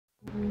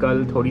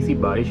कल थोड़ी सी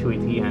बारिश हुई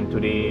थी and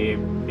today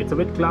it's a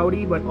bit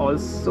cloudy but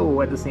also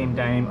at the same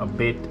time a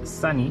bit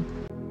sunny.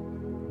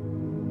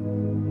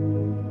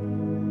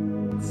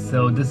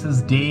 So this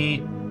is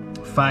day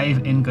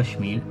 5 in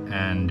Kashmir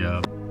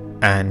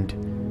and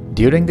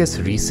during this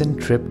recent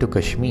trip to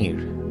Kashmir,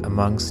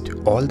 amongst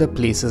all the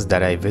places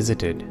that I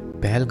visited,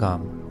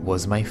 Pahalgam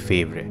was my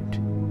favorite.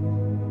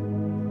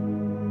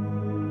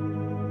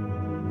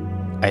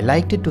 I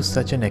liked it to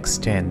such an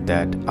extent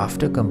that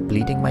after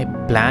completing my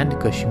planned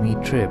Kashmir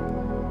trip,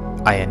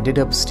 I ended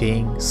up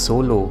staying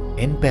solo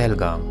in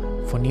Pahalgam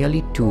for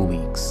nearly 2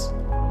 weeks.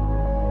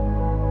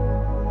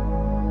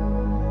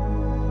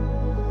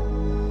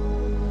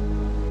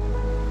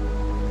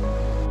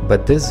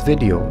 But this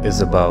video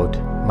is about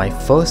my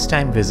first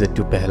time visit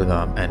to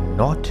Pahalgam and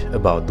not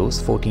about those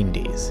 14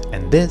 days.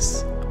 And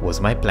this was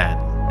my plan.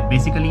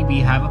 Basically we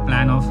have a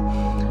plan of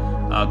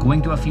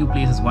going to a few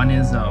places. One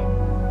is a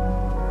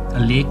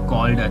lake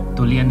called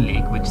Tulian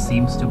Lake, which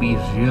seems to be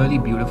really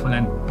beautiful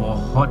and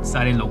बहुत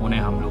सारे लोगों ने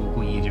हम लोगों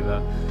को ये जगह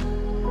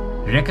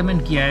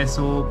recommend किया है,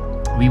 so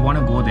we want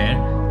to go there.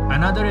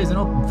 Another is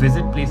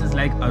visit places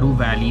like Aru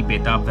Valley,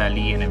 Betab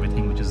Valley and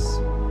everything which is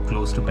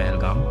close to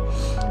Pahalgam.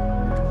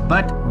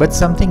 But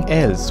something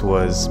else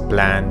was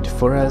planned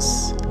for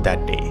us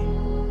that day.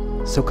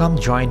 So come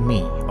join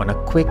me on a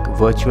quick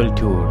virtual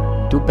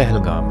tour to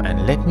Pahalgam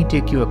and let me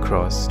take you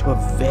across to a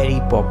very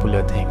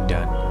popular thing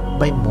done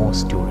by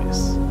most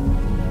tourists.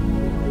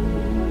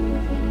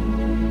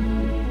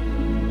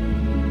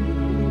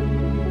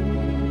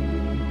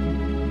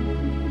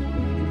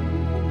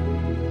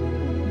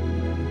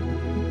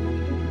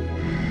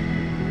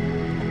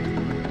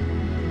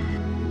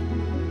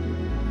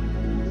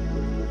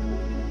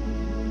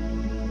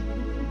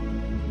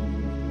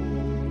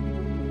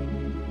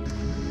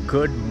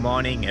 Good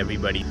morning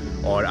everybody.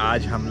 और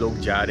आज हम लोग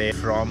जा रहे हैं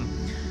from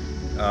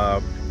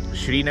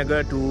Srinagar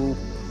to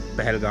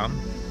Pahalgam.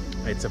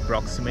 It's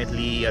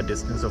approximately a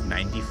distance of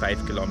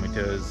 95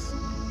 kilometers,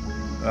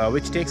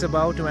 which takes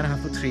about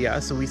 2.5 to 3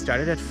 hours. So we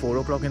started at 4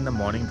 o'clock in the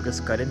morning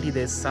because currently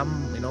there's some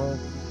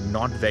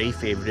not very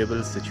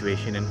favorable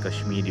situation in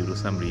Kashmir due to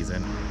some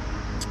reason.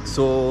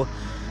 So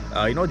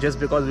just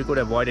because we could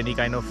avoid any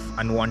kind of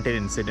unwanted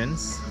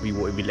incidents, we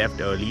left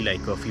early,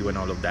 like curfew and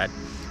all of that.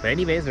 But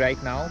anyways,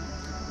 right now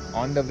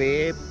on the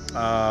way,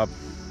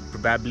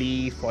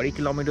 probably 40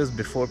 kilometers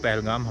before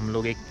Pahalgam, हम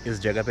लोग एक इस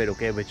जगह पे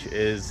रुके, which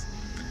is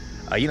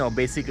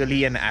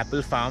basically an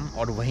apple farm,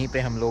 और वहीं पे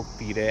हम लोग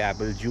पी रहे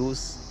apple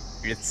juice.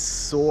 It's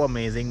so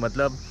amazing.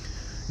 मतलब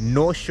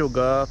no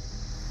sugar,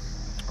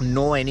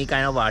 no any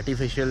kind of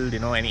artificial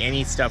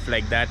any stuff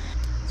like that.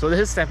 So this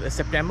is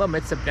September,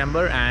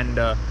 mid-September, and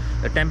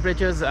the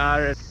temperatures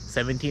are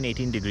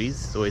 17-18 degrees,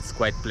 so it's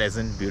quite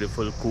pleasant,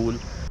 beautiful, cool.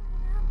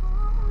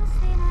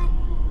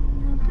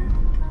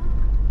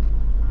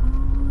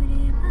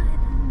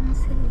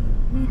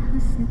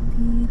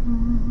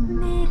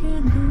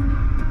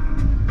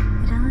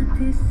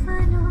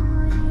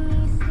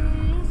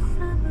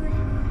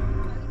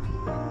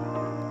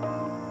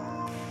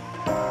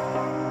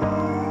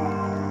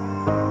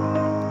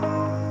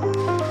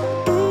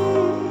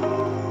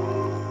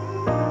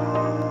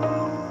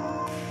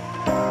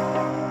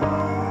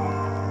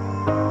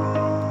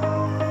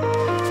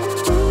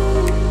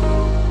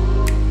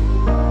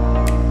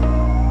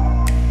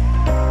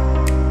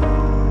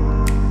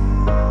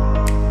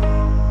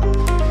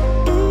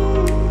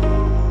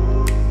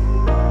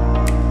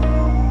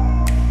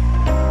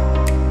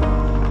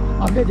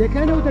 आपने देखा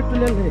है ना उधर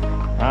टुलियन lake?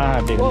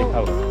 हाँ देखा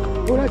होगा।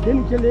 पूरा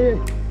दिन के लिए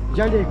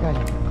जाने का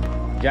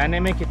है। जाने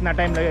में कितना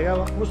टाइम लगेगा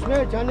वो?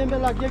 उसमें जाने में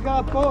लगेगा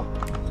आपको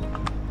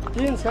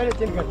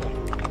 3-3.5 घंटे।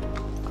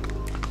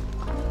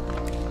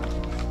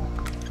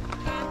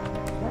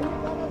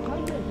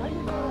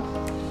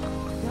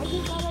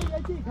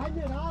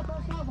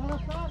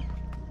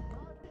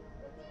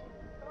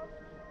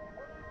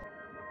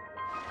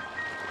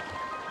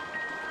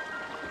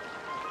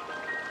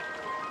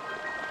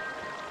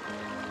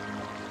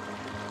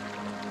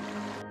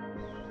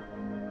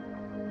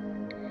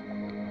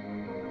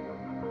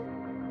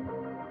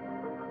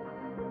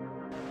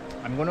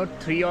 I'm going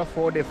to 3 or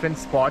 4 different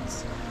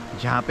spots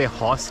जहाँ पे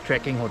horse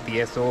trekking होती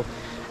है. So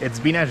it's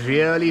been a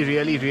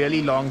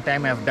really long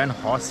time I've done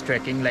horse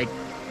trekking. Like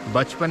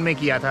बचपन में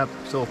किया था,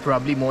 so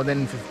probably more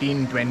than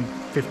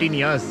 15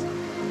 years.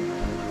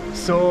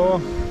 So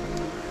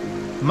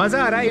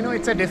मज़ा आ रहा है,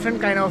 it's a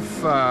different kind of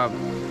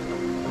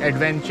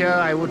adventure,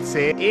 I would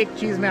say. एक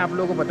चीज़ मैं आप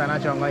लोगों को बताना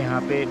चाहूँगा,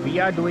 यहाँ पे we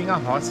are doing a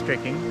horse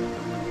trekking,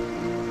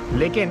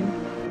 लेकिन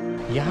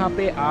यहाँ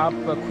पे आप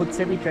खुद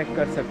से भी ट्रैक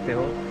कर सकते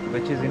हो,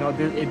 which is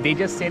they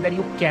just say that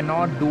you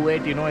cannot do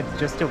it, it's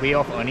just a way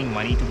of earning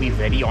money, to be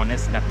very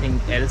honest,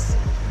 nothing else.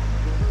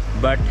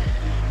 But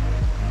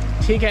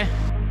ठीक है.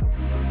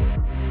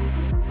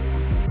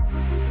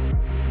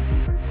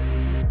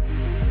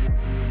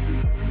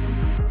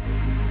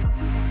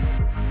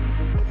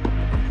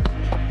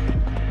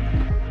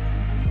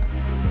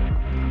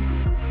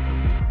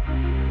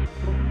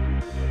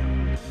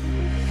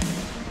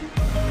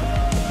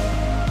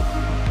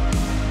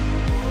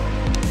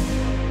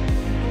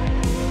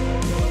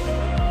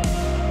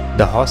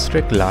 The horse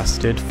trek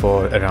lasted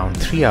for around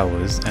 3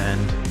 hours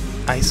and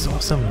I saw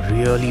some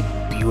really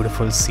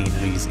beautiful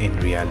sceneries in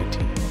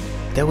reality.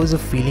 There was a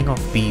feeling of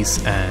peace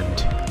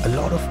and a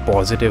lot of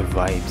positive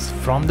vibes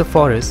from the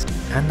forest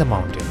and the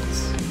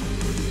mountains.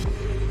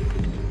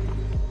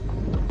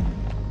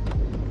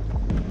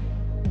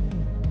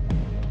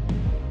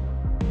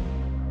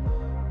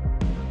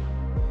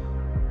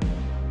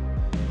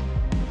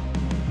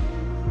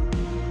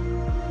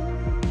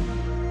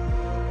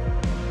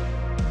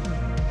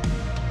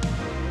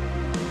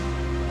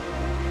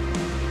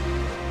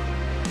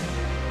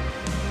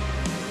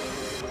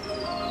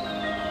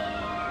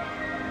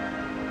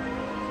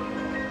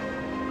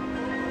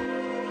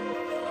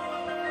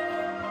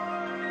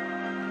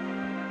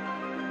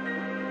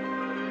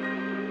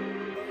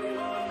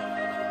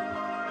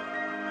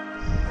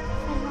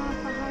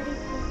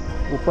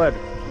 ऊपर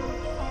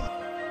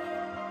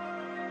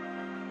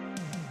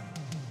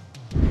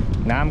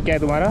नाम क्या है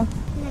तुम्हारा?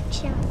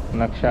 नक्शा।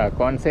 नक्शा।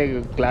 कौन से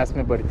class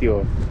में पढ़ती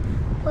हो?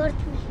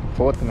 फोर्थ में।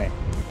 फोर्थ में।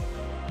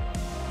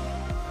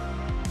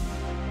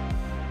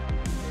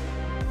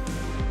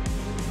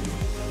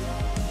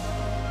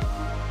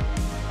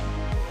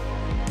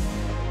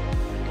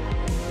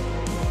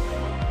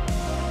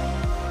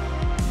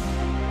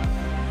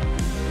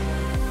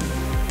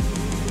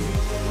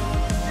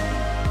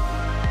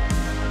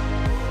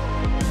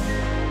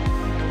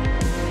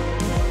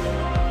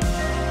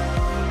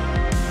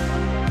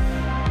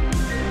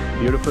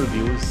 Beautiful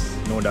views,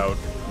 no doubt.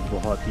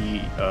 बहुत ही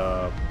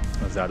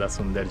ज़्यादा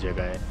सुंदर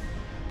जगह है।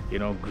 You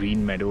know,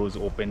 green meadows,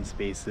 open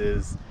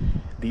spaces,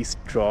 these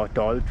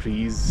tall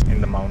trees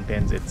in the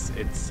mountains.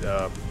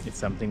 It's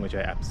something which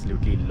I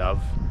absolutely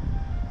love.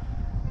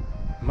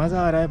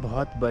 मज़ा आ रहा है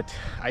बहुत, but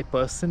I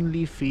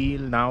personally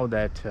feel now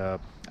that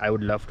I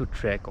would love to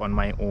trek on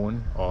my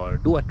own or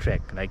do a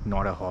trek, like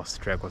not a horse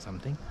trek or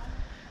something.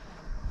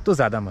 तो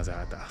ज़्यादा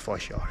मज़ा आता for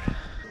sure.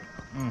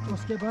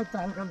 उसके बाद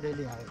पहलगाम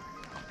वैली आए,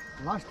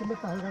 लास्ट में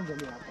पहलगाम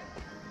वैली आता है।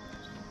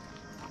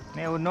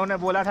 नहीं, उन्होंने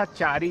बोला था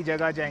 4 ही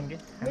जगह जाएंगे।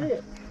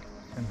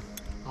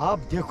 आप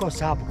देखो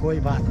साहब, कोई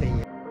बात नहीं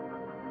है।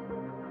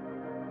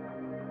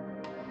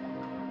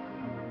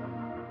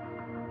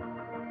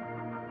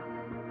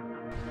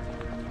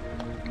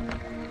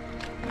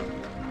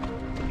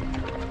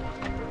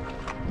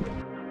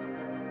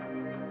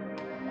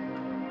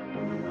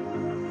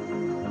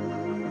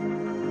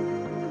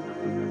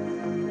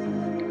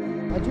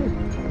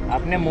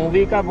 आपने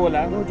मूवी का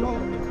बोला, वो जो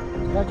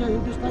राजा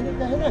हिंदुस्तानी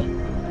का है ना,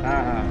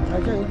 हाँ,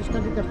 राजा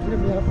हिंदुस्तानी का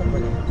फिल्म यहाँ पर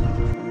बना।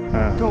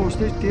 हाँ। तो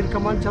उसने तीर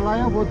कमान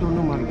चलाया, वो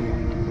दोनों मर गए।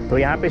 तो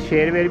यहाँ पे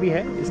शेर वेर भी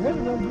है इसका?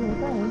 वो भी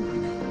होता है,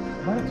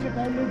 बर्फ के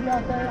टाइम में भी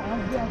आता है, आग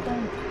भी आता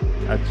है।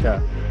 अच्छा।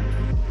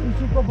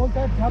 इसी को बोलता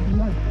है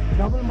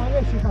डबल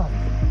माने शिकार।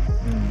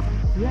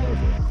 ये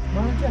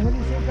महाराजा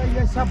हरि सिंह का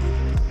ये सब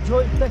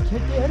जो इतना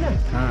खेती है ना,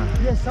 हाँ।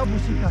 ये सब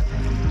उसी का था।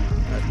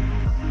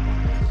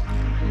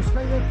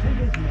 उसका ये ठीक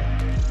है।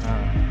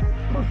 हाँ।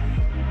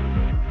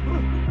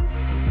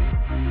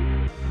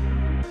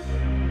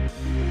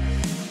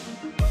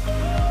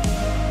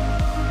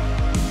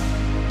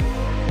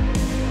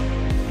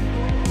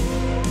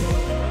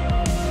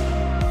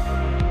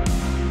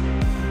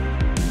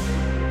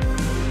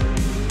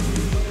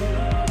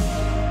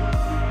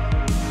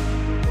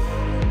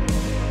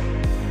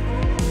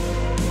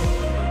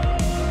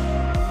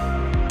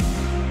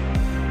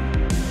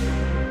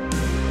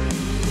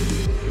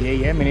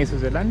 यही है मिनी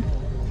स्विट्जरलैंड।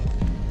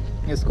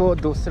 इसको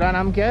दूसरा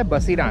नाम क्या है?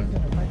 बसीरान।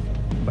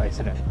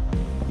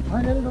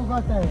 फाइनल लोग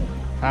आता है।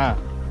 हाँ,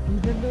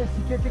 इधर में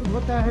स्केटिंग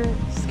होता है,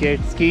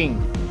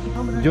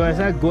 स्कीइंग जो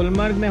ऐसा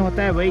गुलमर्ग में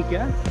होता है, वही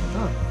क्या?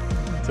 हाँ।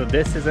 So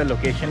this is a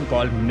location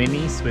called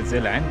Mini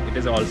Switzerland.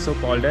 It is also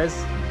called as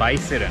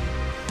Biciran,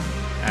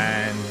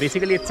 and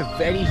basically it's a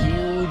very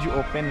huge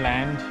open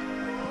land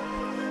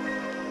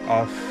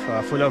of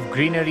full of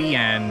greenery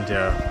and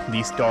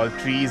these tall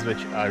trees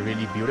which are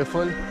really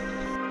beautiful.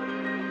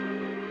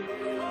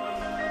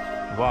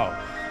 Wow,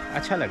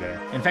 अच्छा लगा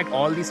है। In fact,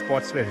 all these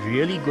spots were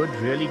really good,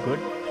 really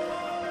good.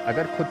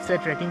 अगर खुद से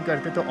trekking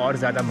करते तो और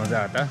ज़्यादा मज़ा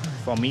आता,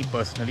 for me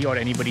personally or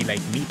anybody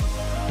like me.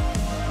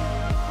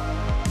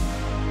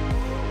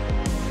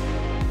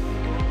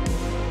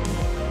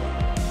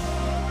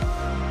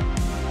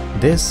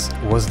 This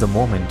was the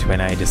moment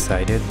when I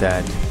decided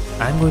that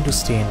I'm going to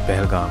stay in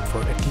Pahalgam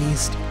for at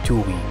least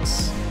 2 weeks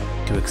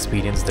to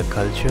experience the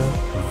culture,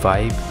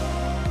 vibe,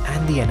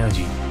 and the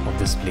energy of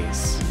this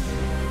place.